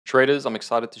Traders, I'm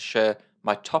excited to share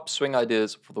my top swing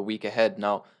ideas for the week ahead.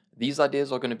 Now, these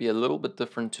ideas are going to be a little bit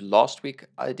different to last week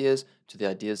ideas, to the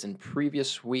ideas in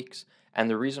previous weeks. And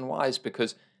the reason why is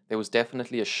because there was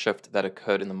definitely a shift that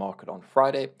occurred in the market on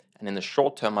Friday. And in the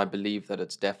short term, I believe that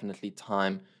it's definitely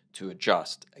time to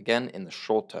adjust, again, in the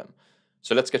short term.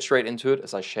 So let's get straight into it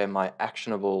as I share my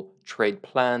actionable trade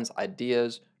plans,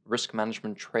 ideas, risk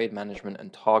management, trade management,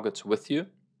 and targets with you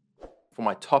for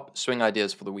my top swing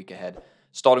ideas for the week ahead.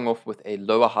 Starting off with a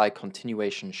lower high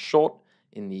continuation short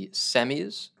in the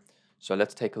semis. So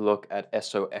let's take a look at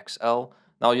SOXL.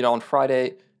 Now, on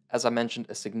Friday, as I mentioned,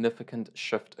 a significant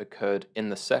shift occurred in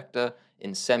the sector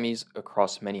in semis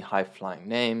across many high flying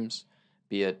names,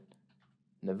 be it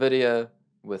NVIDIA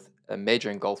with a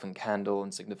major engulfing candle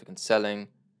and significant selling,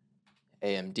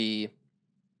 AMD,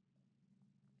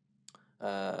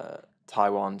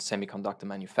 Taiwan Semiconductor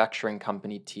Manufacturing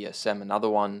Company, TSM, another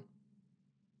one,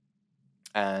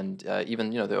 and even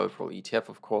the overall ETF,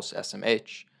 of course,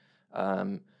 SMH.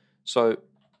 So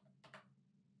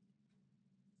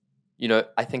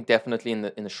I think definitely in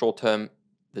the short term,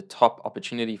 the top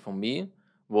opportunity for me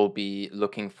will be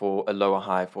looking for a lower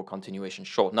high for continuation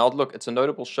short. Now, look, it's a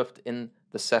notable shift in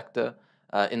the sector,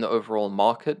 in the overall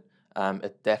market.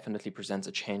 It definitely presents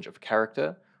a change of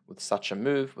character with such a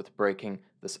move, with breaking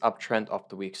this uptrend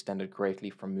after we extended greatly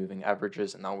from moving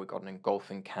averages, and now we got an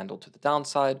engulfing candle to the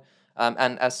downside.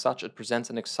 And as such, it presents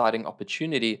an exciting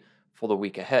opportunity for the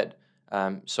week ahead.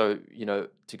 So, to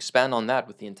expand on that,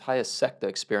 with the entire sector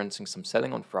experiencing some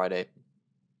selling on Friday,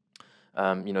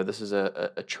 this is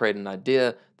a trade and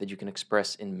idea that you can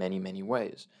express in many, many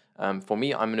ways. For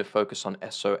me, I'm going to focus on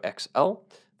SOXL.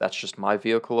 That's just my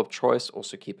vehicle of choice,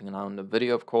 also keeping an eye on the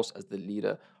video, of course, as the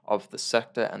leader of the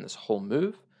sector and this whole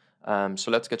move.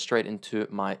 So let's get straight into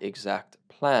my exact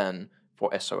plan for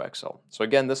SOXL. So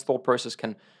again, this thought process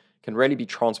can really be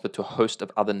transferred to a host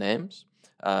of other names.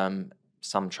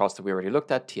 Some charts that we already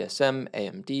looked at: TSM,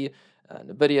 AMD,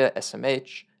 NVIDIA,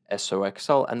 SMH,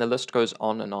 SOXL, and the list goes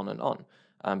on and on and on.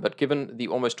 But given the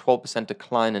almost 12%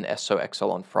 decline in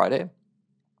SOXL on Friday,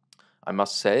 I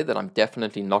must say that I'm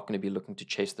definitely not going to be looking to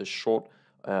chase this short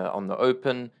on the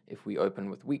open if we open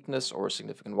with weakness or a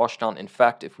significant washdown. In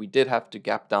fact, if we did have to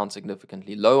gap down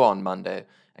significantly low on Monday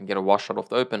and get a washout off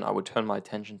the open, I would turn my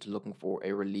attention to looking for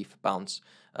a relief bounce,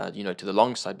 to the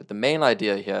long side. But the main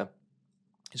idea here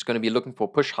is going to be looking for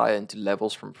push higher into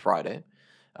levels from Friday,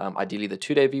 ideally the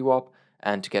 2-day VWAP,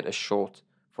 and to get a short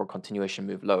for a continuation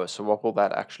move lower. So what will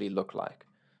that actually look like?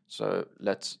 So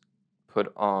let's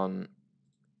put on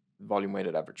volume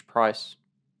weighted average price.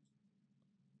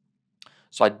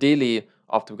 So ideally,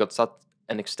 after we've got such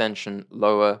an extension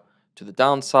lower to the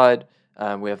downside,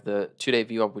 we have the 2-day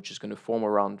VWAP, which is going to form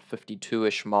around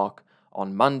 52-ish mark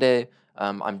on Monday.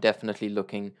 I'm definitely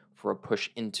looking for a push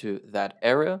into that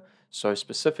area. So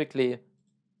specifically,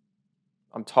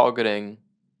 I'm targeting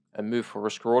a move for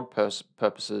risk reward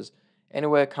purposes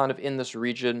anywhere kind of in this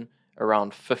region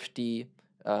around 50,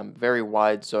 very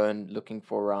wide zone, looking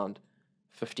for around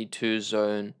 52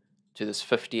 zone to this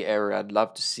 50 area. I'd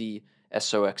love to see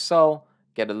SOXL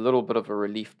get a little bit of a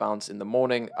relief bounce in the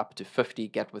morning up to 50,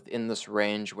 get within this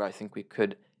range where I think we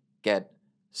could get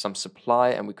some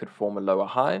supply and we could form a lower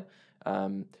high.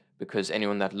 Because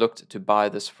anyone that looked to buy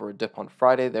this for a dip on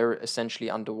Friday, they're essentially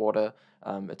underwater.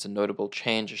 It's a notable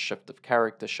change, a shift of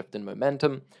character, shift in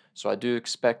momentum. So I do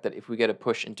expect that if we get a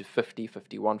push into 50,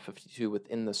 51, 52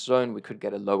 within this zone, we could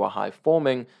get a lower high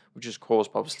forming, which is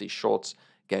caused obviously shorts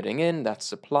getting in, that's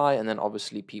supply, and then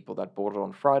obviously people that bought it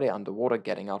on Friday underwater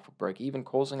getting out for break even,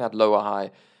 causing that lower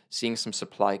high, seeing some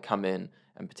supply come in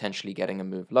and potentially getting a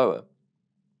move lower.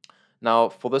 Now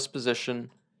for this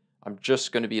position, I'm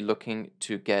just going to be looking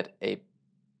to get a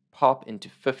pop into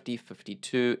 50,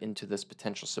 52 into this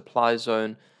potential supply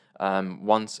zone.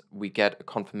 Once we get a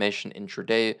confirmation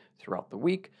intraday throughout the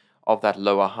week of that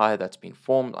lower high that's been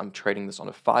formed, I'm trading this on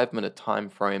a 5-minute time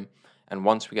frame. And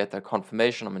once we get that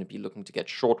confirmation, I'm going to be looking to get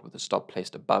short with a stop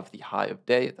placed above the high of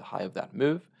day, the high of that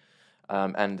move.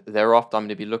 And thereafter, I'm going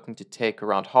to be looking to take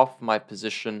around half of my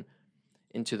position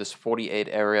into this 48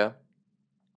 area,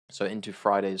 so into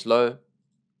Friday's low.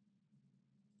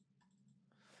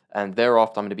 And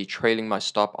thereafter, I'm going to be trailing my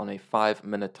stop on a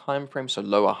 5-minute time frame, so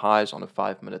lower highs on a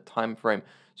 5-minute time frame,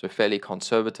 so fairly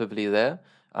conservatively there.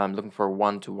 I'm looking for a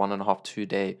 1 to 1.5,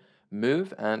 2-day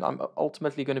move, and I'm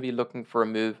ultimately going to be looking for a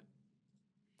move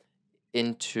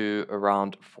into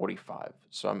around 45.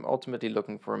 So I'm ultimately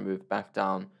looking for a move back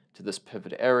down to this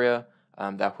pivot area.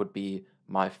 That would be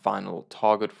my final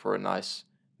target for a nice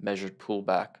measured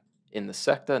pullback in the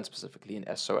sector, and specifically in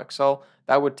SOXL.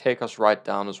 That would take us right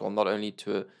down as well, not only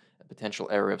to a potential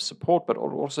area of support, but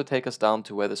it'll also take us down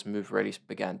to where this move really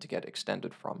began to get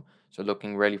extended from. So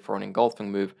looking really for an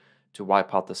engulfing move to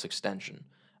wipe out this extension.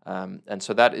 And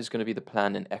so that is going to be the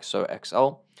plan in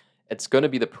SOXL. It's going to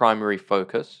be the primary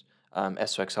focus,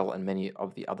 SOXL and many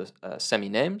of the other semi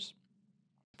names.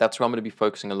 That's where I'm going to be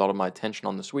focusing a lot of my attention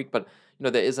on this week. But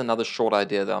there is another short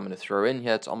idea that I'm going to throw in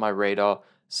here. It's on my radar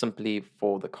simply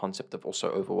for the concept of also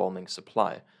overwhelming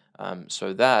supply.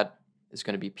 So that is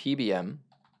going to be PBM,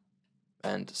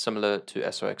 and similar to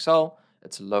SOXL,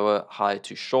 it's lower high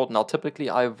to short. Now, typically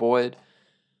I avoid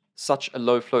such a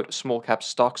low float small cap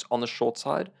stocks on the short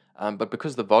side, but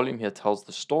because the volume here tells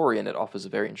the story and it offers a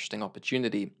very interesting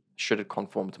opportunity, should it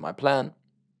conform to my plan,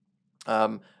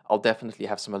 I'll definitely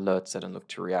have some alerts set and look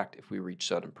to react if we reach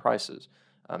certain prices.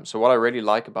 So what I really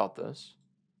like about this,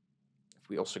 if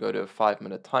we also go to a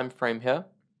 5-minute time frame here,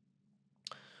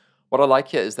 what I like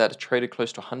here is that it traded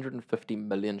close to 150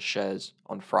 million shares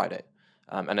on Friday.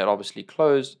 And it obviously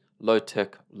closed low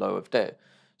tick, low of day.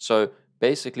 So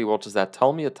basically, what does that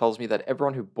tell me? It tells me that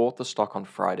everyone who bought the stock on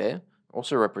Friday,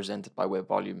 also represented by where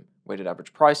volume weighted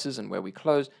average prices and where we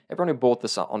closed, everyone who bought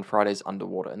this on Friday is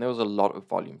underwater, and there was a lot of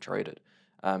volume traded.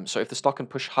 So if the stock can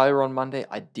push higher on Monday,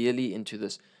 ideally into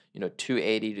this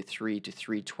 280 to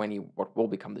 320, what will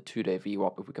become the 2-day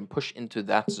VWAP, if we can push into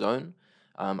that zone,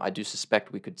 I do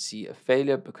suspect we could see a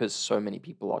failure because so many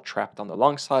people are trapped on the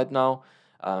long side now.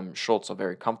 Shorts are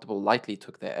very comfortable, likely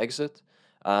took their exit.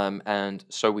 And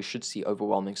so we should see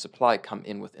overwhelming supply come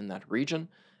in within that region.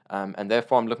 And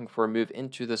therefore, I'm looking for a move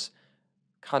into this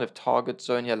kind of target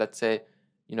zone here. Let's say,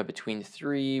 between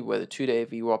 3, where the 2-day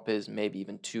VWAP is, maybe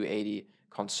even 280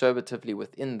 conservatively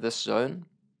within this zone,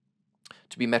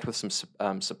 to be met with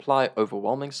some supply,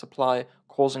 overwhelming supply,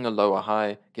 causing a lower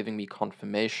high, giving me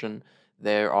confirmation.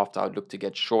 Thereafter, I would look to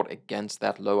get short against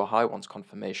that lower high once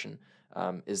confirmation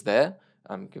is there,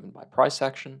 given by price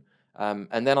action.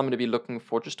 And then I'm going to be looking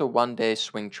for just a 1-day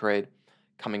swing trade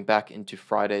coming back into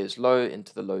Friday's low,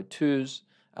 into the low 2s,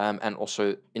 and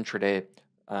also intraday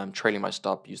trailing my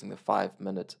stop using the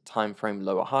 5-minute time frame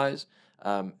lower highs.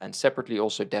 And separately,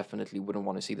 also definitely wouldn't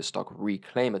want to see the stock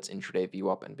reclaim its intraday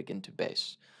VWAP and begin to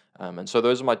base. And so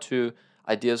those are my 2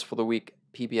 ideas for the week.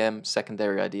 PBM,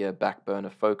 secondary idea, back burner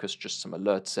focus, just some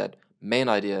alerts set. Main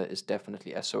idea is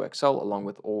definitely SOXL, along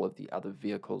with all of the other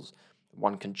vehicles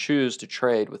one can choose to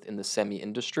trade within the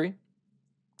semi-industry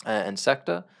and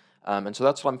sector. And so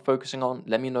that's what I'm focusing on.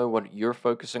 Let me know what you're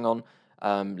focusing on.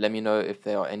 Let me know if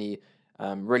there are any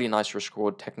really nice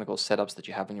risk-reward technical setups that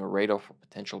you have on your radar for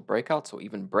potential breakouts or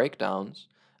even breakdowns.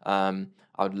 I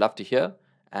would love to hear.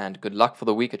 And good luck for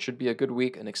the week. It should be a good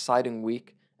week, an exciting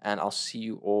week. And I'll see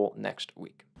you all next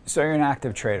week. So you're an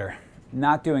active trader,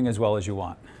 not doing as well as you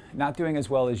want, not doing as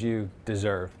well as you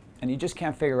deserve, and you just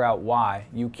can't figure out why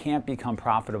you can't become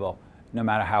profitable no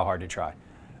matter how hard you try.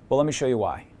 Well, let me show you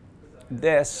why.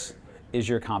 This is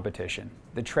your competition.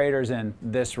 The traders in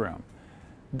this room.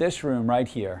 This room right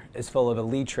here is full of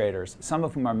elite traders, some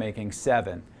of whom are making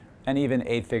 7 and even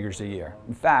 8 figures a year.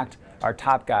 In fact, our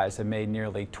top guys have made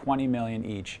nearly 20 million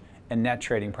each in net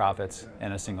trading profits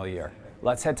in a single year.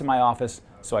 Let's head to my office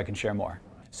so I can share more.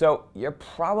 So you're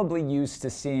probably used to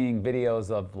seeing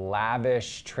videos of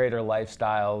lavish trader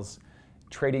lifestyles,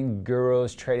 trading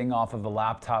gurus trading off of a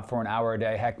laptop for an hour a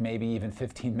day, heck, maybe even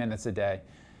 15 minutes a day,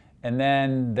 and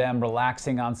then them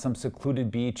relaxing on some secluded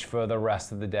beach for the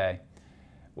rest of the day.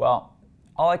 Well,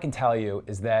 all I can tell you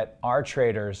is that our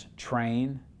traders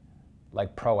train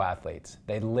like pro athletes.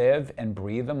 They live and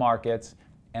breathe the markets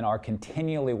and are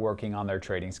continually working on their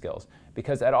trading skills.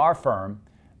 Because at our firm,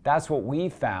 that's what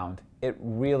we've found it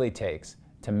really takes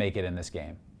to make it in this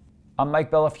game. I'm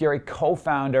Mike Bellafiore,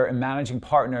 co-founder and managing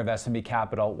partner of SMB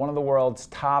Capital, one of the world's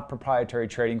top proprietary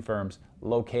trading firms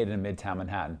located in Midtown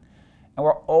Manhattan. And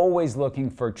we're always looking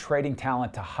for trading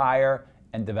talent to hire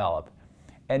and develop.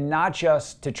 And not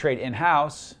just to trade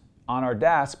in-house on our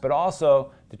desk, but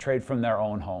also to trade from their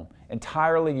own home,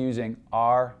 entirely using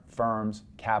our firm's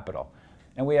capital.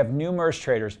 And we have numerous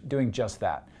traders doing just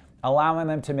that, allowing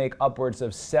them to make upwards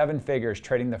of 7 figures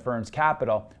trading the firm's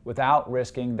capital without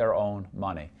risking their own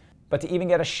money. But to even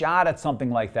get a shot at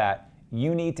something like that,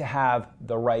 you need to have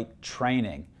the right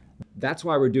training. That's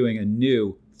why we're doing a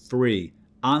new free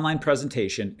online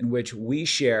presentation in which we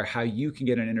share how you can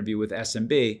get an interview with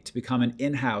SMB to become an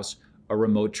in-house or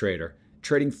remote trader,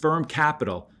 trading firm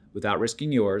capital without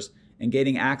risking yours and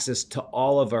gaining access to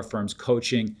all of our firm's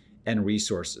coaching and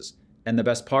resources. And the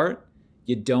best part?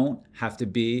 You don't have to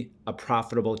be a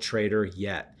profitable trader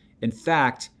yet. In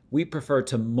fact, we prefer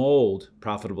to mold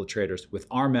profitable traders with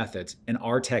our methods and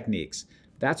our techniques.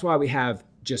 That's why we have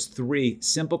just 3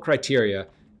 simple criteria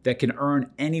that can earn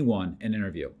anyone an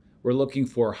interview. We're looking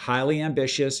for highly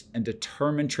ambitious and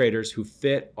determined traders who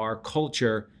fit our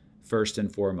culture first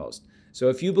and foremost. So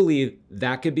if you believe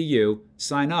that could be you,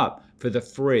 sign up for the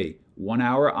free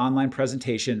 1-hour online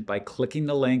presentation by clicking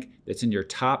the link that's in your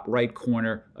top right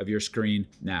corner of your screen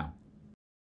now.